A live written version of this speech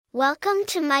Welcome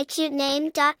to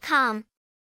mycutename.com.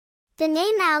 The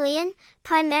name Alleine,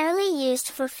 primarily used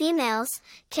for females,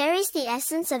 carries the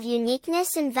essence of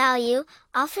uniqueness and value,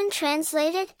 often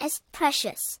translated as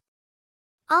precious.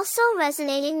 Also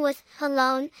resonating with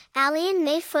alone, Alleine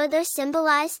may further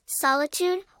symbolize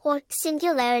solitude or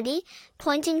singularity,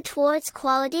 pointing towards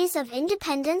qualities of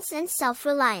independence and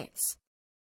self-reliance.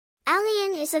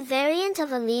 Alleine is a variant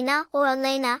of Alleine or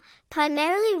Alleine,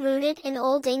 primarily rooted in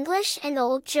Old English and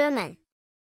Old German.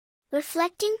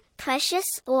 Reflecting precious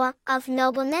or of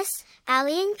nobleness,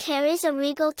 Alleine carries a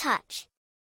regal touch.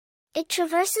 It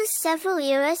traverses several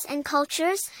eras and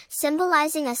cultures,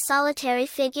 symbolizing a solitary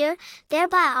figure,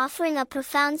 thereby offering a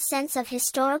profound sense of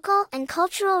historical and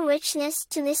cultural richness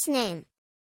to this name.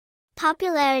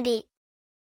 Popularity.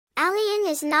 Alleine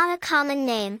is not a common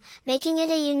name, making it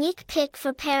a unique pick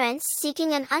for parents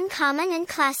seeking an uncommon and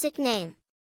classic name.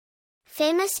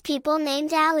 Famous people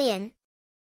named Alleine.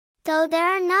 Though there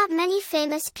are not many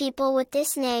famous people with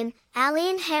this name,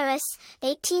 Alleine Harris,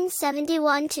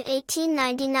 1871 to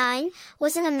 1899,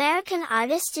 was an American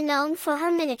artist known for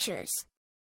her miniatures.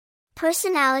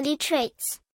 Personality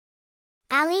traits.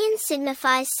 Alleine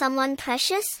signifies someone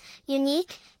precious,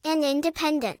 unique, and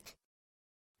independent.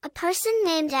 A person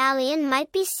named Alleine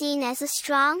might be seen as a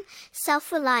strong,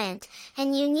 self-reliant,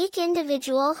 and unique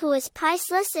individual who is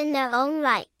priceless in their own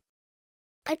right.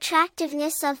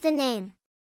 Attractiveness of the name.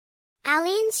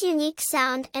 Alleine's unique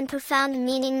sound and profound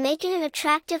meaning make it an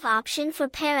attractive option for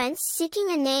parents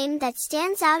seeking a name that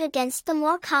stands out against the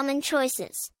more common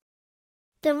choices.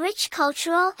 The rich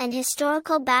cultural and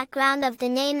historical background of the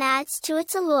name adds to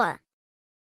its allure.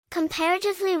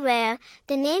 Comparatively rare,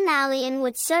 the name Alleine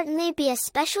would certainly be a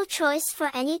special choice for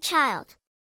any child.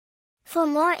 For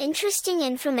more interesting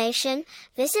information,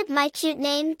 visit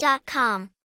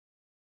mycutename.com.